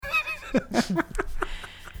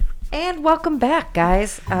And welcome back,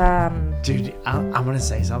 guys. Dude, I'm going to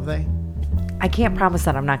say something. I can't promise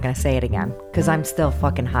that I'm not going to say it again because I'm still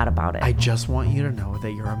fucking hot about it. I just want you to know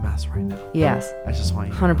that you're a mess right now. Yes. I just want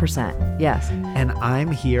you to 100%. Yes. And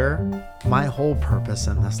I'm here. My whole purpose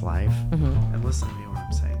in this life, and listen to me when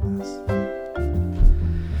I'm saying this.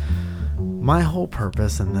 My whole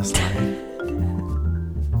purpose in this life,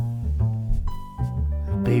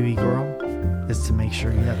 baby girl, is to make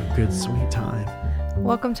sure you have a good, sweet time.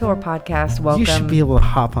 Welcome to our podcast. Welcome. You should be able to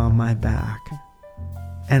hop on my back.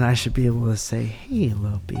 And I should be able to say, hey,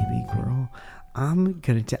 little baby girl, I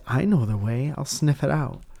know the way. I'll sniff it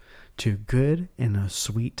out to good and a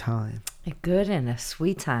sweet time. A good and a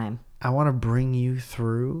sweet time. I want to bring you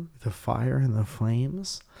through the fire and the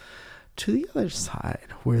flames to the other side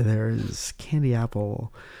where there is candy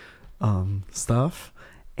apple stuff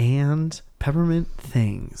and peppermint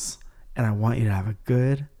things. And I want you to have a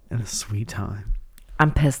good and a sweet time.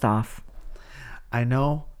 I'm pissed off. I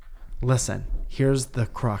know. Listen, here's the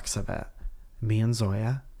crux of it. Me and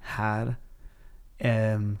Zoya had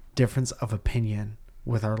difference of opinion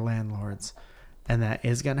with our landlords. And that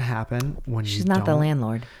is going to happen when She's not the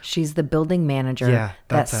landlord. She's the building manager. Yeah,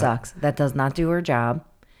 that sucks. That does not do her job.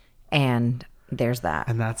 And there's that.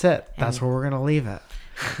 And that's it. That's where we're going to leave it.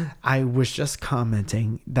 I was just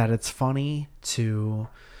commenting that it's funny to...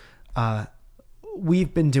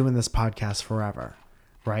 we've been doing this podcast forever,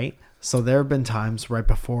 right? So there have been times right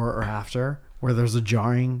before or after where there's a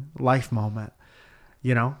jarring life moment,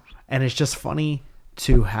 you know? And it's just funny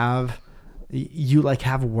to have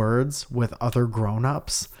words with other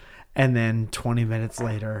grown-ups, and then 20 minutes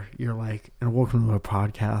later you're like, and welcome to a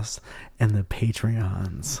podcast and the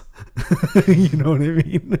Patreons. You know what I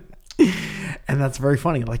mean? And that's very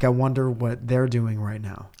funny. Like, I wonder what they're doing right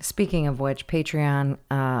now. Speaking of which, Patreon,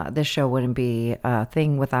 this show wouldn't be a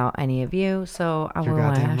thing without any of you. So I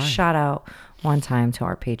want to shout out one time to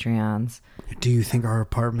our Patreons. Do you think our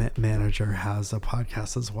apartment manager has a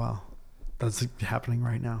podcast as well? That's happening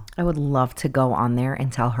right now. I would love to go on there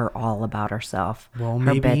and tell her all about herself. Well,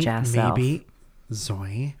 her bitch ass self. Maybe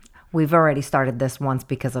Zoe. We've already started this once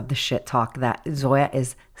because of the shit talk that Zoya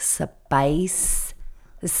is spicy.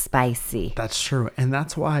 That's true. And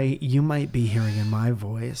that's why you might be hearing in my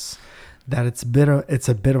voice that it's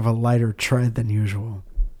a bit of a lighter tread than usual.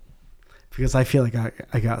 Because I feel like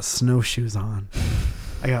I got snowshoes on.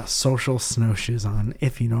 I got social snowshoes on,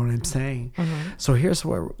 if you know what I'm saying. Mm-hmm. So here's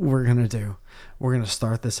what we're going to do. We're going to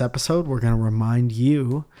start this episode. We're going to remind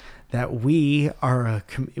you that we're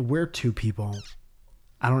two people.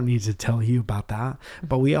 I don't need to tell you about that,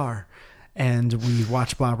 but we are. And we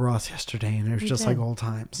watched Bob Ross yesterday, and it was just like old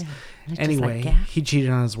times. Yeah. Anyway, he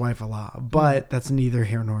cheated on his wife a lot, but that's neither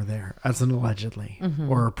here nor there. That's an allegedly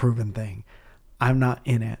or a proven thing. I'm not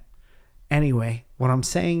in it. Anyway, what I'm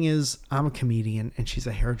saying is I'm a comedian, and she's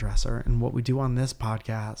a hairdresser. And what we do on this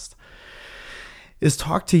podcast is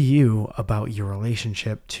talk to you about your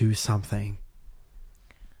relationship to something.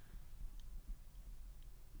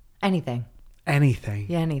 Anything. Anything.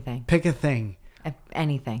 Yeah, anything. Pick a thing.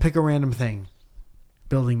 Anything. Pick a random thing.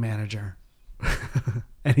 Building manager.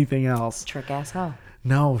 Anything else. Trick ass hoe.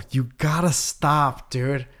 No, you gotta stop,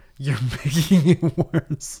 dude. You're making it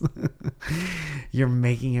worse. You're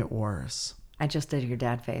making it worse. I just did your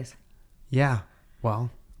dad face. Yeah.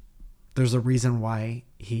 Well, there's a reason why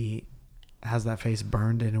he has that face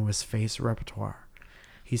burned into his face repertoire.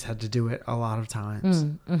 He's had to do it a lot of times.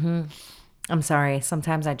 I'm sorry.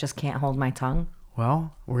 Sometimes I just can't hold my tongue.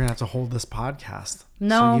 Well, we're going to have to hold this podcast.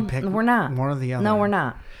 No, so you pick we're not. One or the other. No, we're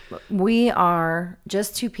not. We are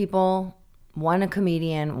just two people, one a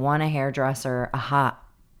comedian, one a hairdresser, a hot,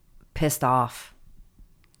 pissed off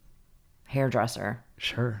hairdresser.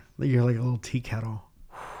 Sure. You're like a little tea kettle.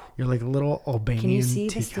 You're like a little Albanian tea kettle. Can you see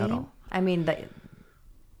the steam? I mean,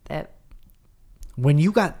 when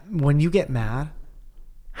you get mad,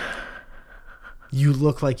 you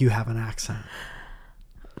look like you have an accent.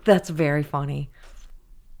 That's very funny.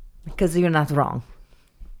 Because you're not wrong.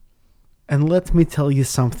 And let me tell you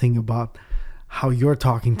something about how you're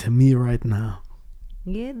talking to me right now.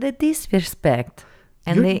 Yeah, the disrespect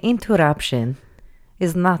and the interruption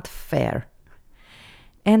is not fair.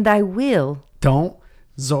 And I will... Don't.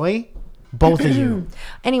 Zoe, both of you.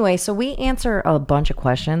 Anyway, so we answer a bunch of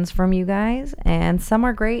questions from you guys. And some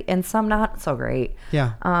are great and some not so great.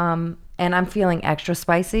 Yeah. And I'm feeling extra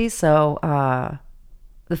spicy, so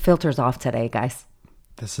the filter's off today, guys.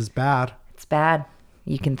 This is bad. It's bad.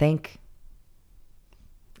 You can think.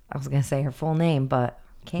 I was going to say her full name, but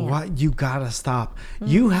can't. What? You got to stop.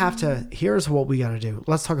 You have to. Here's what we got to do.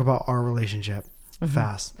 Let's talk about our relationship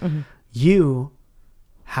fast. You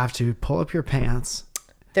have to pull up your pants.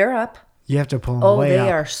 They're up. You have to pull them way up. Oh,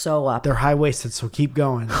 they are so up. They're high-waisted, so keep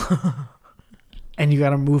going. And you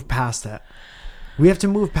got to move past it. We have to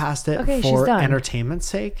move past it for entertainment's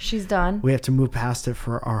sake. She's done. We have to move past it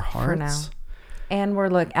for our hearts. For now. And we're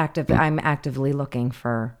I'm actively looking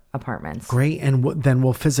for apartments. Great. And then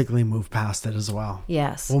we'll physically move past it as well.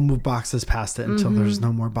 Yes. We'll move boxes past it until there's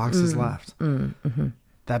no more boxes left. Mm-hmm.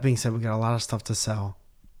 That being said, we got a lot of stuff to sell.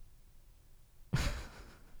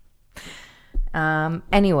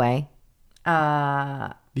 Anyway.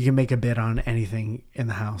 You can make a bid on anything in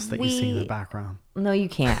the house that you see in the background. No, you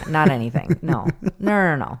can't. Not anything. No.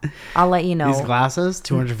 No. I'll let you know. These glasses,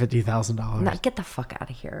 $250,000. No, get the fuck out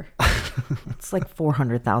of here. It's like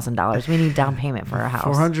 $400,000. We need down payment for our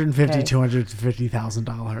house.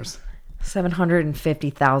 $250,000.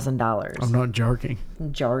 $750,000. I'm not joking.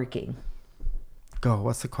 Joking. Go.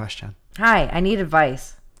 What's the question? Hi, I need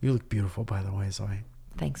advice. You look beautiful, by the way, Zoe.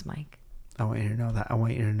 Thanks, Mike. I want you to know that. I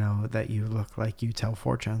want you to know that you look like you tell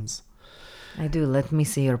fortunes. I do. Let me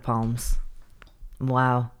see your palms.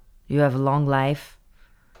 Wow. You have a long life.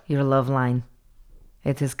 Your love line.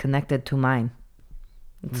 It is connected to mine.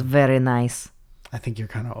 It's very nice. I think you're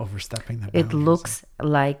kind of overstepping the boundaries. It looks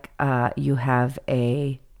like you have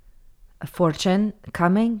a fortune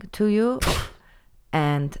coming to you.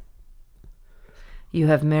 And you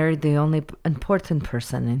have married the only important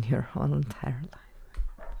person in your whole entire life.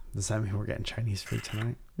 Does that mean we're getting Chinese food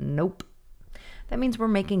tonight? Nope. That means we're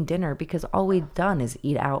making dinner because all we've done is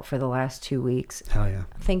eat out for the last 2 weeks. Hell yeah.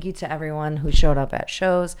 Thank you to everyone who showed up at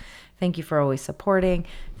shows. Thank you for always supporting.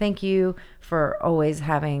 Thank you for always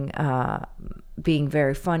being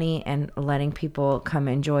very funny and letting people come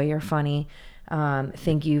enjoy your funny.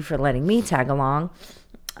 Thank you for letting me tag along.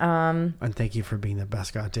 And thank you for being the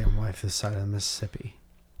best goddamn wife this side of the Mississippi.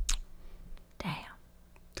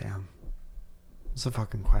 Damn. It's a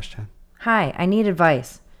fucking question. Hi, I need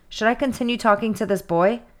advice. Should I continue talking to this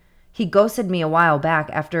boy? He ghosted me a while back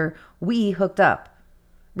after we hooked up.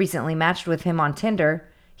 Recently matched with him on Tinder.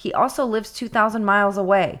 He also lives 2,000 miles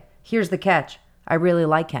away. Here's the catch. I really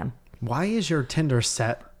like him. Why is your Tinder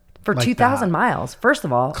set for like 2,000 miles? First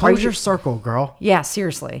of all, close your circle, girl. Yeah,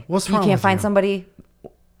 seriously. What's wrong? You can't find somebody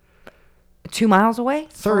 2 miles away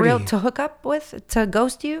 30 for real to hook up with, to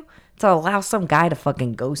ghost you, to allow some guy to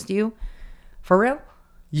fucking ghost you. For real?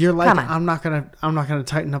 You're like, I'm not gonna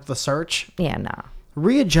tighten up the search. Yeah, no.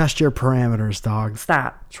 Readjust your parameters, dog.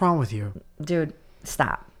 Stop. What's wrong with you? Dude,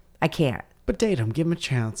 stop. I can't. But date him. Give him a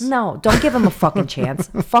chance. No, don't give him a fucking chance.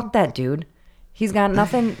 Fuck that dude. He's got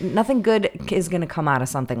nothing good is gonna come out of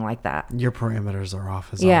something like that. Your parameters are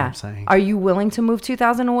off, is all I'm saying. Are you willing to move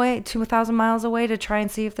 2,000 miles away to try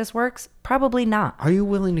and see if this works? Probably not. Are you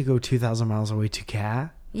willing to go 2,000 miles away to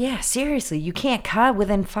Cat? Yeah, seriously. You can't cut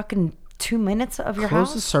within fucking 2 minutes of your house.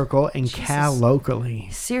 Close the circle and Cat locally.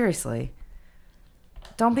 Seriously.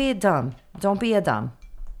 Don't be a dumb.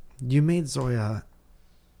 You made Zoya.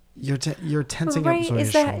 You're tensing up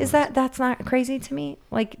Zoya's shoulders. That's not crazy to me?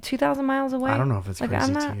 Like 2,000 miles away? I don't know if it's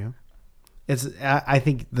crazy to you. I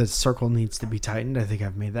think the circle needs to be tightened. I think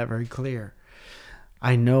I've made that very clear.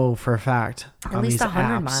 I know for a fact at least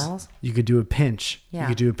 100 miles. You could do a pinch. Yeah. You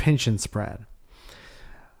could do a pinch and spread.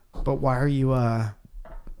 But why are you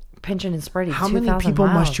pinching and spreading? How many people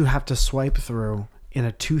must you have to swipe through in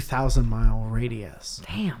a 2,000 mile radius?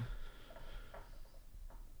 Damn.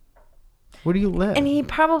 Where do you live? And he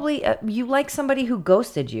probably you like somebody who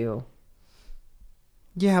ghosted you.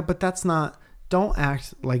 Yeah, but that's not. Don't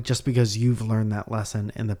act like just because you've learned that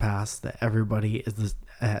lesson in the past that everybody is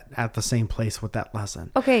at the same place with that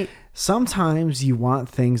lesson. Okay. Sometimes you want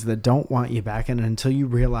things that don't want you back, and until you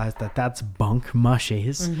realize that that's bunk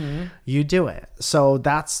mushies, you do it. So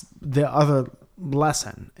that's the other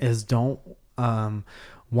lesson is don't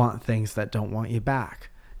want things that don't want you back.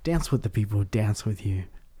 Dance with the people who dance with you.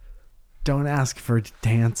 Don't ask for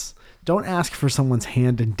dance. Don't ask for someone's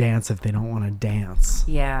hand and dance if they don't want to dance.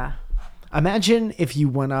 Yeah. Imagine if you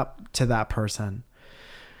went up to that person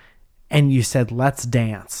and you said, let's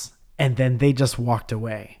dance. And then they just walked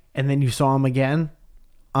away. And then you saw him again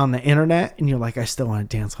on the internet and you're like, I still want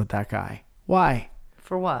to dance with that guy. Why?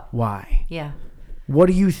 For what? Why? Yeah. What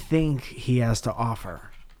do you think he has to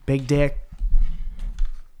offer? Big dick?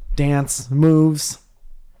 Dance? Moves?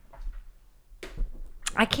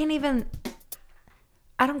 I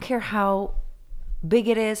don't care how big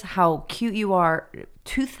it is, how cute you are.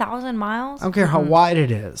 2,000 miles? I don't care how wide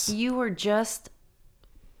it is. You were just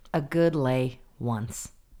a good lay once.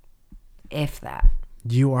 If that.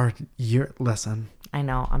 You're listen. I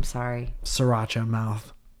know, I'm sorry. Sriracha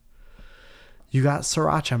mouth. You got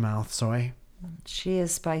sriracha mouth, Zoe. She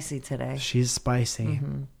is spicy today. She's spicy.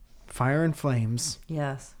 Fire and flames.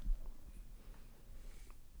 Yes.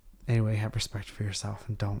 Anyway, have respect for yourself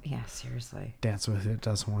and don't Yeah, seriously. dance with who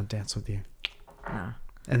doesn't want to dance with you. Nah.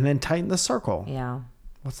 And then tighten the circle. Yeah.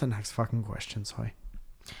 What's the next fucking question, Soy?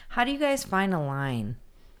 How do you guys find a line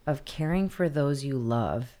of caring for those you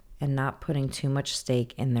love and not putting too much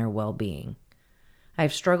stake in their well-being?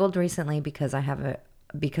 I've struggled recently because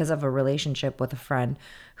of a relationship with a friend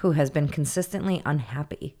who has been consistently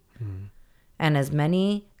unhappy. And as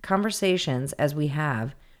many conversations as we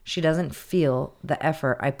have, she doesn't feel the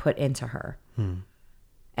effort I put into her.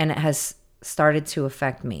 And it has started to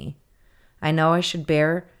affect me. I know I should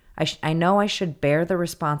bear the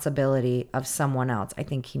responsibility of someone else. I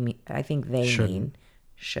think they Shouldn't.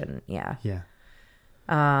 shouldn't. Yeah. Yeah.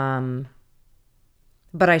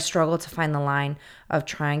 But I struggle to find the line of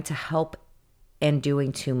trying to help and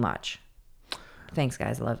doing too much. Thanks,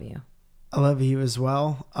 guys. Love you. I love you as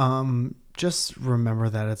well. Just remember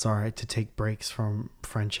that it's all right to take breaks from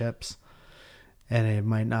friendships. And it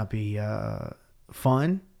might not be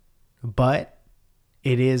fun, but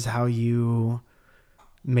it is how you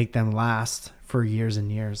make them last for years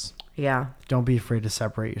and years. Yeah. Don't be afraid to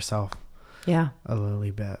separate yourself Yeah. a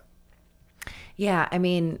little bit. Yeah. I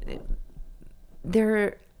mean,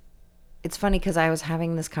 it's funny because I was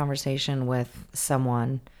having this conversation with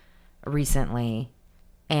someone recently,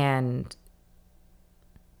 and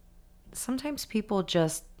sometimes people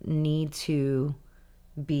just need to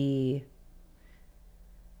be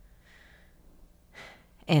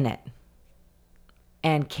in it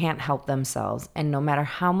and can't help themselves. And no matter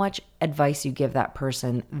how much advice you give that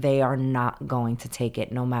person, they are not going to take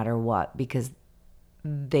it no matter what, because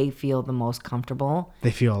they feel the most comfortable They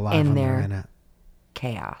feel alive in when their they're in it.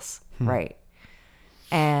 chaos. Right.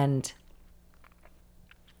 And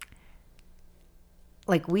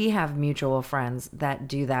like, we have mutual friends that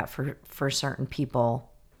do that for certain people,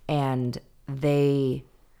 and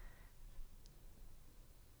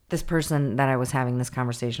this person that I was having this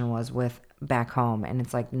conversation was with back home, and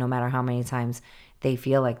it's like, no matter how many times they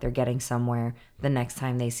feel like they're getting somewhere, the next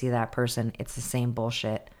time they see that person, it's the same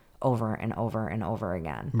bullshit over and over and over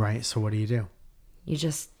again. Right. So what do? You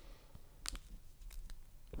just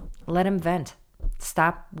let them vent.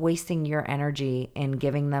 Stop wasting your energy in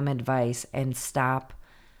giving them advice, and stop.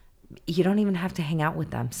 You don't even have to hang out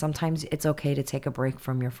with them. Sometimes it's okay to take a break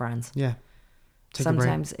from your friends. Yeah. Take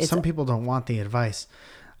Sometimes a break. Some people don't want the advice.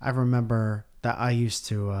 I remember that I used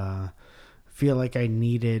to feel like I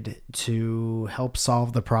needed to help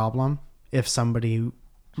solve the problem. If somebody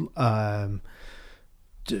put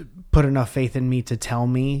enough faith in me to tell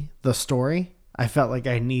me the story, I felt like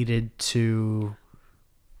I needed to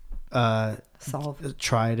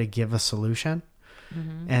try to give a solution.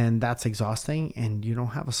 And that's exhausting, and you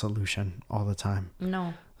don't have a solution all the time.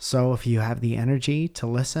 No. So if you have the energy to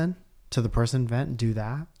listen to the person vent, do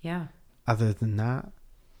that. Yeah. Other than that,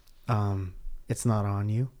 it's not on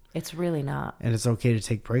you. It's really not. And it's okay to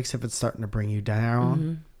take breaks if it's starting to bring you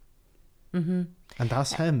down. And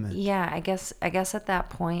that's him. Yeah, I guess at that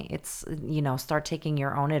point, it's, start taking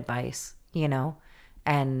your own advice,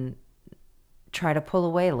 and try to pull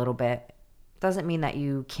away a little bit. Doesn't mean that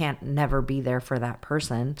you can't never be there for that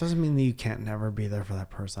person. Doesn't mean that you can't never be there for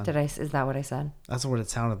that person. Is that what I said? That's what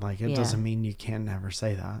it sounded like. It Yeah. doesn't mean you can never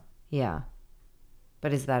say that. Yeah.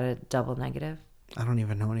 But is that a double negative? I don't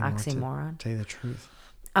even know anymore. Oxymoron. To tell you the truth.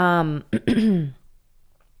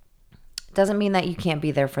 Doesn't mean that you can't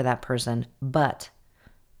be there for that person, but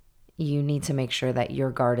you need to make sure that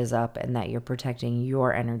your guard is up and that you're protecting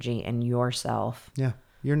your energy and yourself. Yeah.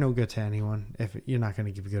 You're no good to anyone if you're not going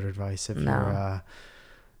to give good advice. If you're,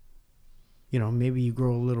 maybe you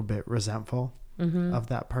grow a little bit resentful of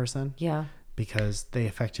that person. Yeah. Because they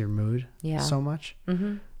affect your mood so much.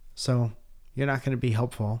 So you're not going to be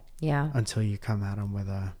helpful. Yeah. Until you come at them with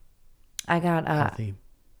a healthy.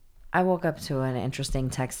 I woke up to an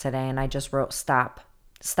interesting text today, and I just wrote, stop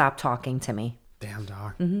talking to me. Damn,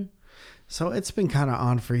 dog. So it's been kind of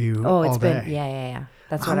on for you all it's day. been, yeah.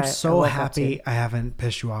 That's what I'm so happy I haven't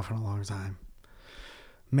pissed you off in a long time.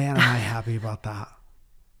 Man, am I happy about that.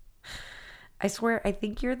 I swear, I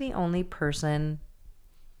think you're the only person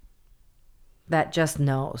that just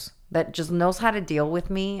knows how to deal with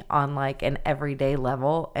me on like an everyday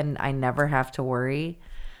level, and I never have to worry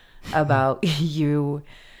about you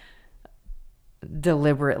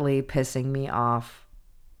deliberately pissing me off.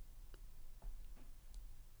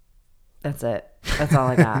 That's it. That's all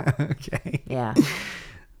I got. Okay. Yeah.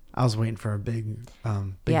 I was waiting for a big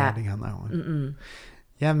ending on that one.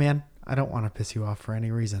 Yeah, man. I don't want to piss you off for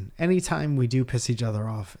any reason. Anytime we do piss each other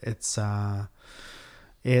off, it's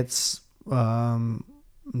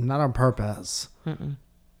Not on purpose. Mm-mm.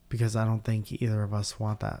 Because I don't think either of us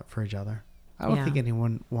want that for each other. I don't Yeah. think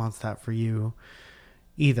anyone wants that for you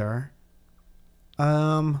either.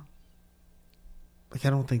 Like I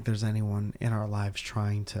don't think there's anyone in our lives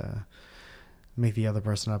trying to make the other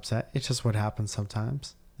person upset. It's just what happens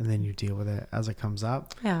sometimes, and then you deal with it as it comes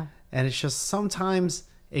up. Yeah. And it's just sometimes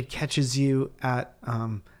it catches you at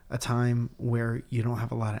a time where you don't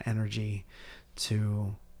have a lot of energy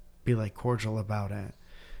to be like cordial about it,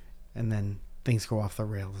 and then things go off the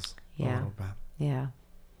rails a Yeah. little bit. Yeah.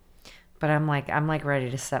 But I'm like ready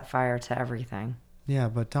to set fire to everything. Yeah,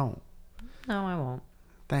 but don't. No, I won't.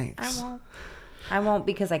 Thanks. I won't. I won't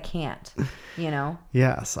because I can't, you know,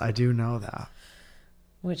 Yes, I do know that.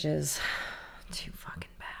 which is too fucking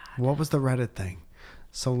bad. What was the Reddit thing?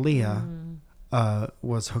 So Leah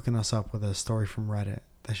was hooking us up with a story from Reddit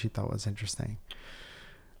that she thought was interesting.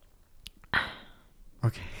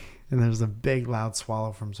 Okay. And there's a big loud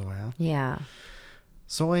swallow from Zoya. Yeah.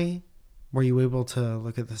 Zoe, were you able to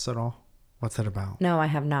look at this at all? What's it about? No, I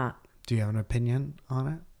have not. Do you have an opinion on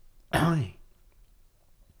it?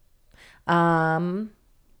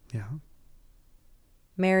 Yeah.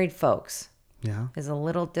 Married folks Yeah. is a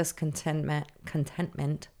little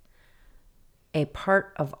contentment a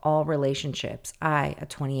part of all relationships. I, a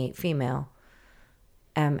 28 female,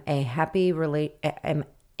 am in a happy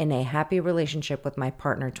relationship with my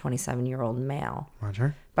partner, 27-year-old male.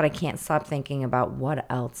 Roger. But I can't stop thinking about what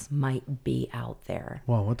else might be out there.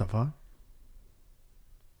 Whoa, what the fuck?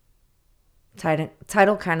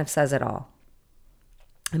 Title kind of says it all.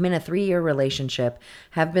 I'm in a 3-year relationship,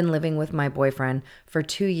 have been living with my boyfriend for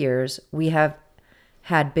 2 years. We have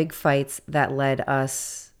had big fights that led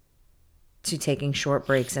us to taking short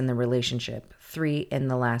breaks in the relationship, 3 in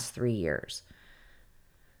the last 3 years.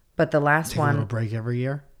 But the last Take a little one, break every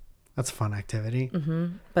year. That's a fun activity.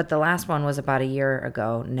 but the last one was about a year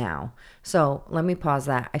ago now. So let me pause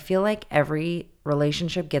that. I feel like every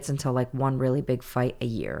relationship gets into like one really big fight a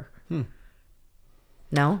year.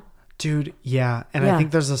 No? Dude, yeah. And Yeah. I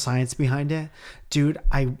think there's a science behind it. Dude,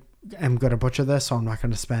 I am going to butcher this, so I'm not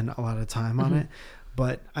going to spend a lot of time on it.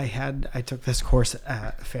 But I took this course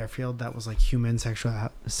at Fairfield that was like human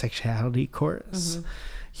sexuality course.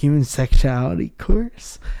 Human sexuality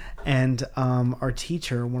course. And our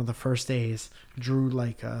teacher, one of the first days, drew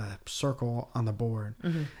like a circle on the board.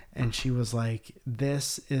 And she was like,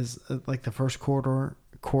 this is like the first quarter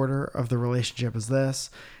of the relationship is this.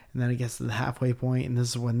 And then it gets to the halfway point, and this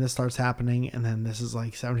is when this starts happening, and then this is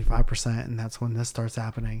like 75%, and that's when this starts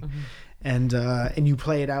happening. And you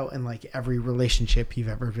play it out in like every relationship you've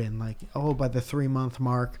ever been. Like, oh, by the 3-month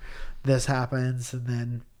mark, this happens, and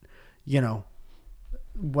then, you know,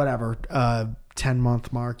 whatever,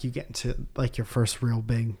 10-month mark, you get into like your first real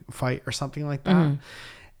big fight or something like that.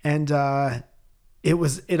 And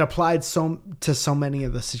it applied to so many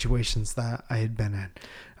of the situations that I had been in.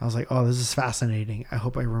 I was like, oh, this is fascinating. I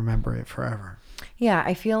hope I remember it forever. Yeah,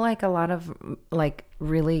 I feel like a lot of like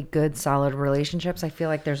really good, solid relationships, I feel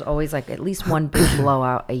like there's always like at least one big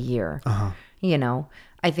blowout a year. You know,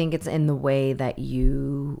 I think it's in the way that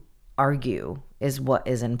you argue is what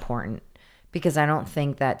is important, because I don't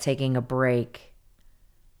think that taking a break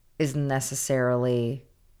is necessarily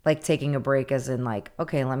like taking a break as in like,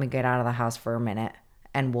 okay, let me get out of the house for a minute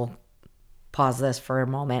and we'll pause this for a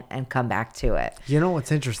moment and come back to it. You know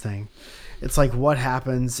what's interesting? It's like, what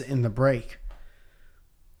happens in the break?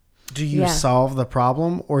 Do you solve the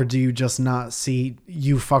problem, or do you just not see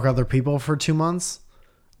you fuck other people for 2 months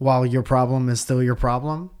while your problem is still your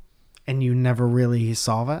problem and you never really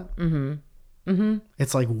solve it?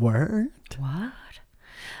 It's like, word? What?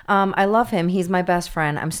 I love him. He's my best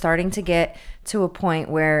friend. I'm starting to get to a point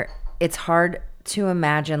where it's hard to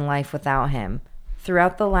imagine life without him.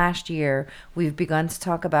 Throughout the last year, we've begun to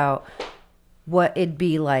talk about what it'd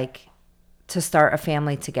be like to start a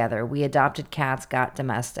family together. We adopted cats, got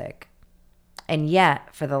domestic. And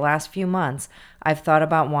yet, for the last few months, I've thought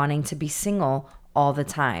about wanting to be single all the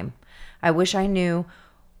time. I wish I knew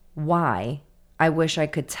why. I wish I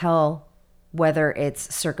could tell whether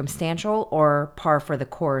it's circumstantial or par for the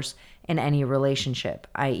course in any relationship,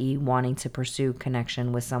 i.e., wanting to pursue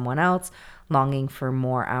connection with someone else, longing for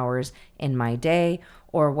more hours in my day,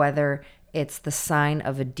 or whether it's the sign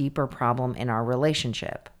of a deeper problem in our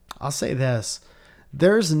relationship. I'll say this.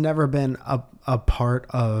 There's never been a part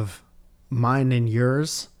of mine and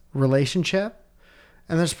yours relationship,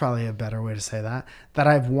 and there's probably a better way to say that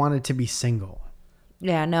I've wanted to be single.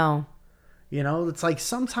 Yeah, no. You know, it's like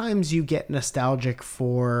sometimes you get nostalgic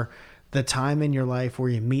for the time in your life where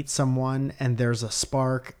you meet someone and there's a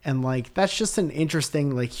spark, and like that's just an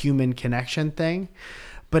interesting like human connection thing.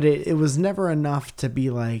 But it was never enough to be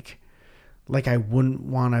like I wouldn't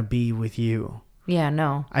want to be with you. Yeah,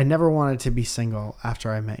 no. I never wanted to be single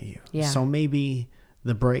after I met you. Yeah. So maybe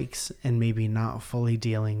the breaks and maybe not fully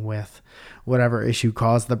dealing with whatever issue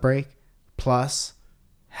caused the break, plus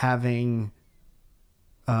having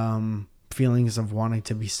feelings of wanting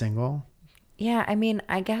to be single. Yeah, I mean,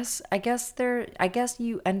 I guess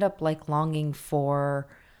you end up like longing for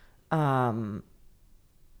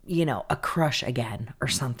you know, a crush again or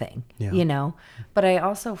something. Yeah. You know? But I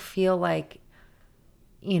also feel like,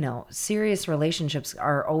 you know, serious relationships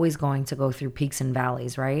are always going to go through peaks and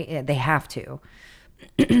valleys, right? They have to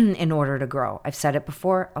in order to grow. I've said it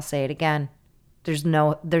before, I'll say it again. There's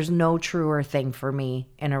no truer thing for me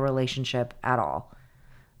in a relationship at all.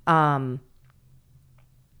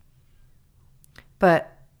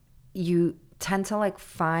 But you tend to like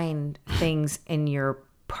find things in your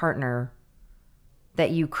partner that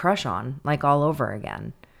you crush on like all over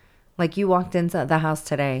again. Like you walked into the house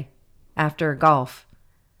today after golf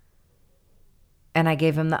and I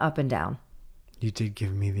gave him the up and down. You did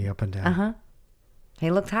give me the up and down. Uh-huh. He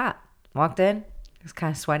looked hot. Walked in. He was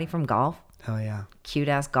kind of sweaty from golf. Hell yeah. Cute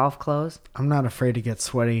ass golf clothes. I'm not afraid to get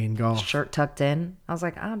sweaty in golf. Shirt tucked in. I was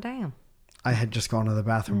like, oh, damn. I had just gone to the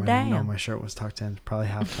bathroom. Damn. I didn't know my shirt was tucked in. Probably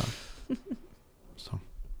half tucked. So.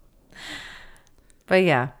 But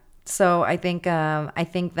yeah. So I think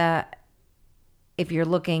that if you're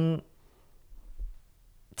looking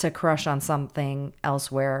to crush on something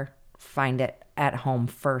elsewhere, find it at home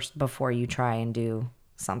first before you try and do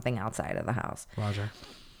something outside of the house. Roger.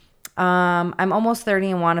 I'm almost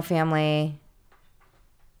 30 and want a family.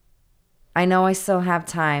 I know I still have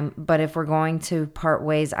time, but if we're going to part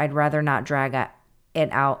ways, I'd rather not drag it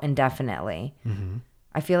out indefinitely. Mm-hmm.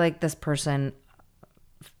 I feel like this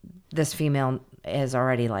female is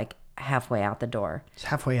already like halfway out the door. It's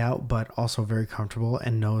halfway out, but also very comfortable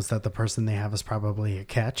and knows that the person they have is probably a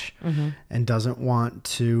catch and doesn't want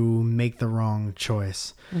to make the wrong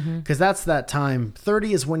choice. Because that's that time.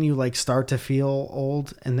 30 is when you like start to feel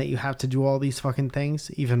old and that you have to do all these fucking things,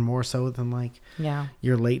 even more so than like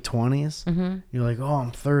your late 20s. You're like, oh, I'm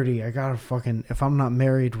 30. I gotta fucking, if I'm not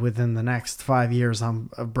married within the next 5 years, I'm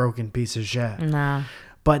a broken piece of shit. Nah.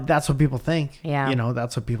 But that's what people think. Yeah. You know,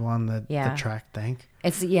 that's what people on the track think.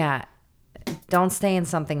 Don't stay in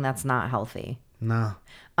something that's not healthy. No.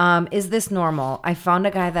 Is this normal? I found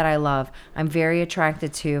a guy that I love, I'm very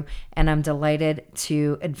attracted to, and I'm delighted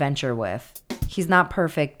to adventure with. He's not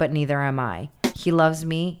perfect, but neither am I. He loves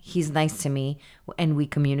me, he's nice to me, and we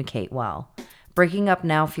communicate well. Breaking up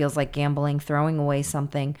now feels like gambling, throwing away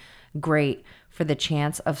something great for the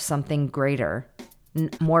chance of something greater,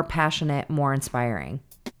 more passionate, more inspiring.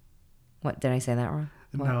 What, did I say that wrong?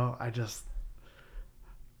 What? No,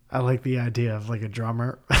 I like the idea of like a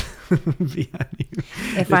drummer behind you.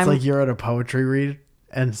 It's like you're at a poetry read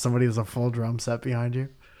and somebody has a full drum set behind you.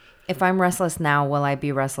 If I'm restless now, will I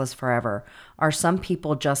be restless forever? Are some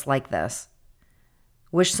people just like this?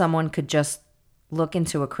 Wish someone could just look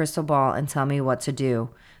into a crystal ball and tell me what to do,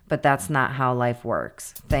 but that's not how life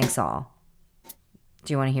works. Thanks all.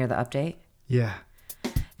 Do you want to hear the update? Yeah.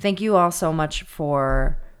 Thank you all so much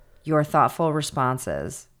for your thoughtful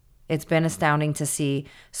responses. It's been astounding to see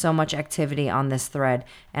so much activity on this thread,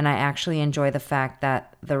 and I actually enjoy the fact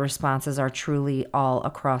that the responses are truly all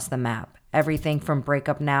across the map. Everything from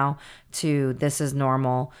breakup now to this is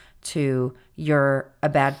normal to you're a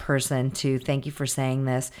bad person to thank you for saying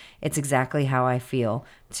this. It's exactly how I feel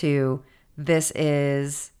to this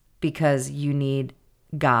is because you need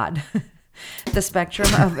God. The spectrum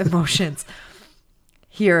of emotions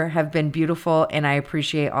here have been beautiful, and I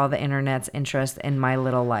appreciate all the internet's interest in my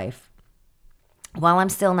little life. While I'm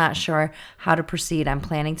still not sure how to proceed, I'm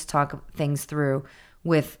planning to talk things through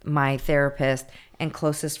with my therapist and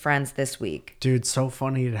closest friends this week. Dude, so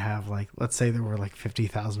funny to have like, let's say there were like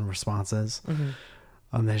 50,000 responses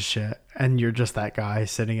on this shit, and you're just that guy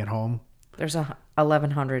sitting at home. There's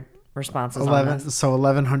 1,100 responses on this. So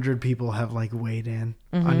 1,100 people have like weighed in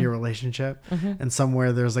on your relationship, and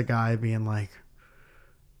somewhere there's a guy being like,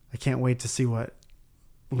 I can't wait to see what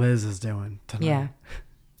Liz is doing tonight.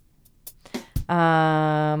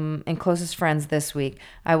 Yeah. And closest friends this week.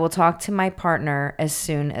 I will talk to my partner as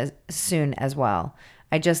soon as well.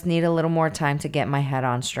 I just need a little more time to get my head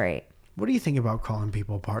on straight. What do you think about calling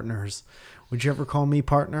people partners? Would you ever call me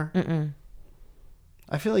partner? Mm-mm.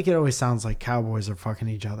 I feel like it always sounds like cowboys are fucking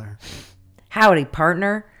each other. Howdy,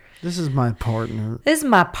 partner. This is my partner. This is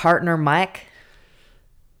my partner, Mike.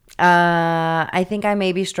 I think I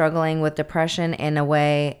may be struggling with depression in a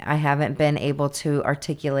way I haven't been able to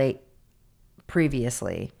articulate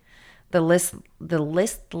previously. The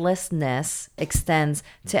listlessness extends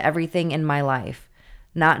to everything in my life,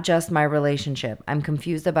 not just my relationship. I'm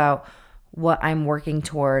confused about what I'm working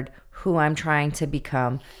toward, who I'm trying to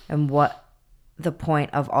become, and what the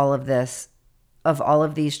point of all of this, of all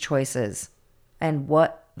of these choices, and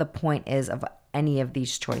what the point is of any of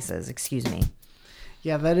these choices. Excuse me.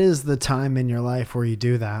 Yeah, that is the time in your life where you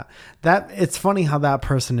do that. It's funny how that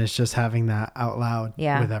person is just having that out loud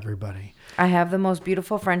with everybody. I have the most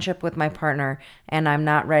beautiful friendship with my partner, and I'm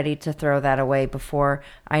not ready to throw that away before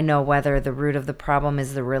I know whether the root of the problem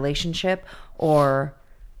is the relationship or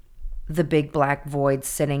the big black void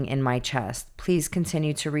sitting in my chest. Please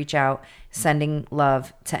continue to reach out, sending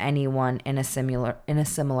love to anyone in a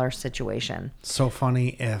similar situation. So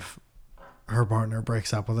funny if her partner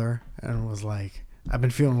breaks up with her and was like, I've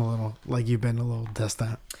been feeling a little like you've been a little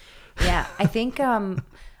distant. Yeah, I think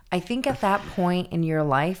at that point in your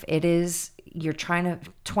life, you're trying to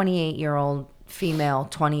 28-year-old female,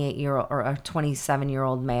 28-year-old or a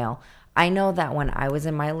 27-year-old male. I know that when I was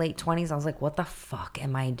in my late 20s, I was like, what the fuck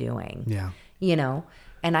am I doing? Yeah. You know,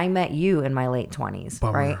 and I met you in my late 20s,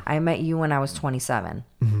 Bummer. right? I met you when I was 27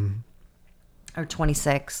 or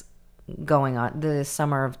 26 going on the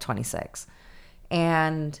summer of 26.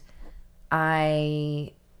 And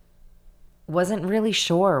I wasn't really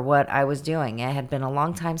sure what I was doing. It had been a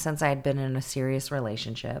long time since I had been in a serious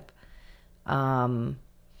relationship. I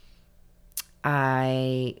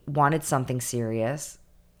wanted something serious.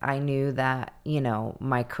 I knew that,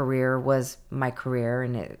 my career was my career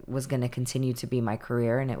and it was going to continue to be my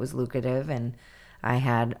career and it was lucrative and I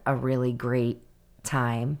had a really great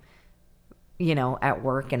time, at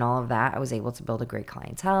work and all of that. I was able to build a great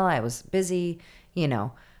clientele. I was busy,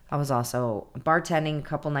 I was also bartending a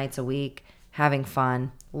couple nights a week, having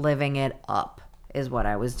fun, living it up is what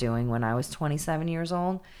I was doing when I was 27 years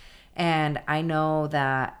old. And I know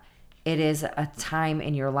that it is a time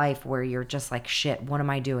in your life where you're just like, shit, what am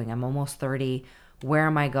I doing? I'm almost 30. Where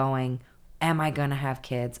am I going? Am I going to have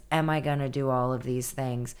kids? Am I going to do all of these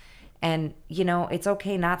things? And, it's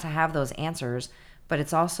okay not to have those answers, but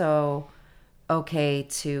it's also okay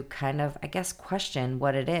to kind of, I guess, question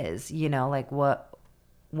what it is, like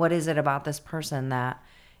what is it about this person that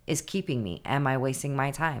is keeping me? Am I wasting my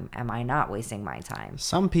time? Am I not wasting my time?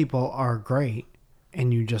 Some people are great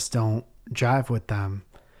and you just don't jive with them.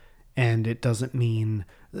 And it doesn't mean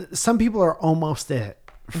some people are almost it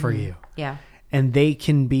for you. Yeah. And they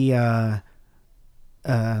can be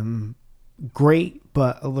great,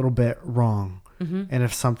 but a little bit wrong. And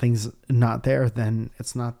if something's not there, then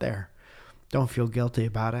it's not there. Don't feel guilty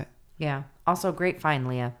about it. Yeah. Also, great find,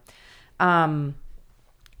 Leah.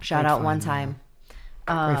 Shout out one time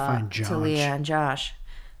to Leah and Josh.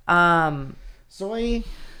 Zoe,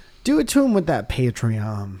 do it to him with that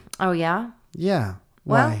Patreon. Oh, yeah? Yeah.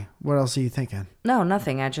 Why? What else are you thinking? No,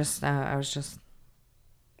 nothing. I just want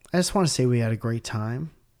to say we had a great time.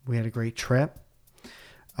 We had a great trip.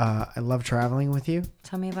 I love traveling with you.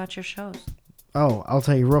 Tell me about your shows. Oh, I'll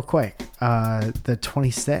tell you real quick. The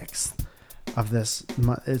 26th of this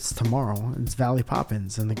month, it's tomorrow. It's Valley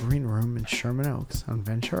Poppins in the Green Room in Sherman Oaks on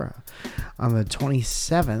Ventura. On the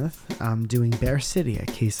 27th, I'm doing Bear City at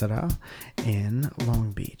Quesada in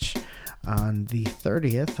Long Beach. On the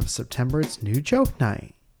 30th of September, it's New Joke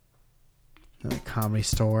Night at the Comedy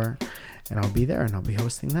Store, and I'll be there and I'll be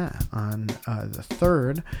hosting that. On the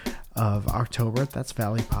 3rd of October, that's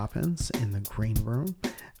Valley Poppins in the Green Room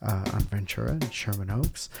on Ventura and Sherman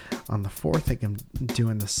Oaks. On the 4th, I'm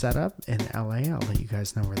doing the setup in LA. I'll let you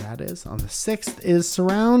guys know where that is. On the 6th is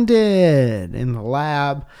Surrounded in the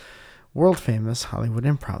Lab. World famous Hollywood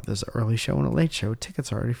Improv. There's an early show and a late show.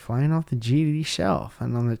 Tickets are already flying off the GD shelf.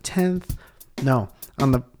 And on the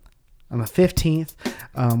 15th,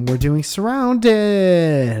 we're doing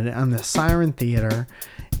Surrounded on the Siren Theater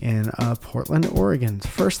in Portland, Oregon.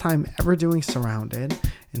 First time ever doing Surrounded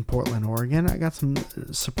in Portland, Oregon. I got some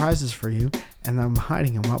surprises for you, and I'm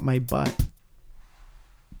hiding them up my butt.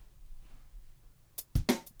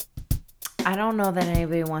 I don't know that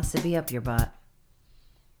anybody wants to be up your butt.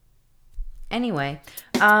 Anyway,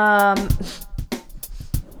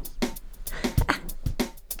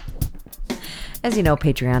 as you know,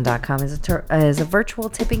 patreon.com is a virtual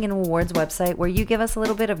tipping and rewards website where you give us a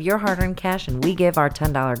little bit of your hard-earned cash and we give our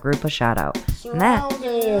 $10 group a shout-out. And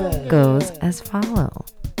that goes as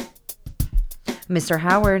follows. Mr.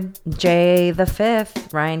 Howard, Jay the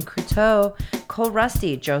Fifth, Ryan Cruteau, Cole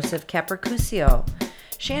Rusty, Joseph Capricusio,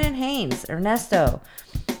 Shannon Haynes, Ernesto,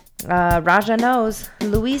 Raja Knows,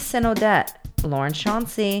 Luis Sinodette, Lauren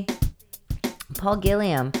Chauncey, Paul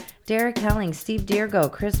Gilliam, Derek Helling, Steve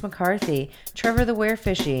Diergo, Chris McCarthy, Trevor the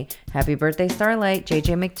Werefishy, Happy Birthday Starlight,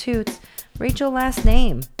 JJ McToots, Rachel Last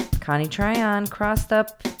Name, Connie Tryon, Crossed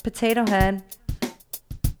Up Potato Head,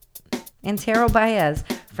 Antero Baez,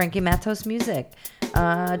 Frankie Matos Music,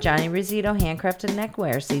 Johnny Rizito, Handcrafted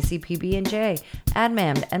Neckwear, CCPB&J,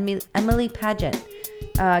 Admam, Emily Paget,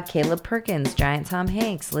 Caleb Perkins, Giant Tom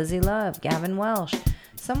Hanks, Lizzie Love, Gavin Welsh,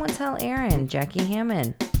 Someone Tell Aaron, Jackie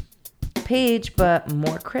Hammond, Paige, but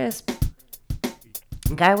more crisp,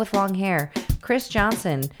 Guy with Long Hair, Chris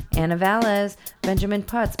Johnson, Anna Valles, Benjamin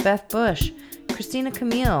Putz, Beth Bush, Christina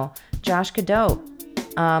Camille, Josh Cadote,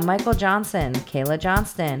 Michael Johnson, Kayla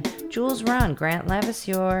Johnston, Jules Run, Grant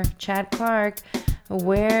Lavisior, Chad Clark,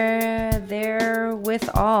 Where They're With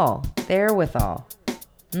All.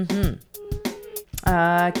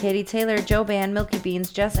 Katie Taylor, Joe Ban, Milky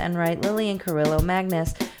Beans, Jess Enright, Lillian Carrillo,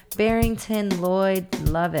 Magnus, Barrington, Lloyd,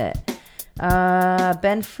 Love It.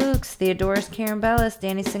 Ben Fuchs, Theodorus Karen Bellis,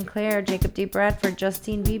 Danny Sinclair, Jacob D. Bradford,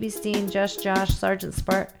 Justine Beebestein, Just Josh, Sergeant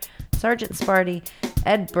Sparty,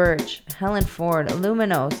 Ed Birch, Helen Ford,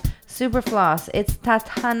 Luminos, Superfloss, It's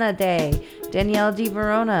Tatana Day, Danielle D.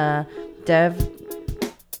 Verona, Dev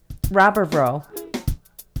Robertbro.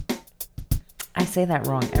 I say that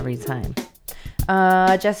wrong every time.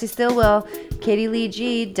 Jesse Stillwell, Katie Lee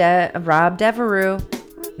G, Rob Devereux.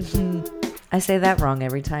 I say that wrong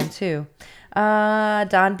every time too.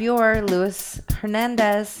 Don Bure, Luis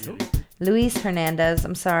Hernandez,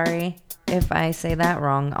 I'm sorry if I say that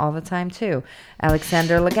wrong all the time too.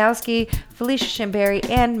 Alexander Legowski, Felicia Shimberry,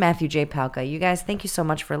 and Matthew J. Palka. You guys, thank you so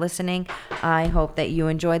much for listening. I hope that you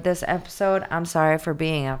enjoyed this episode. I'm sorry for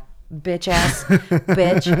being a bitch.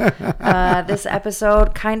 This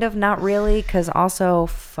episode, kind of, not really, because also,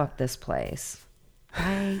 fuck this place.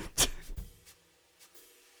 Bye.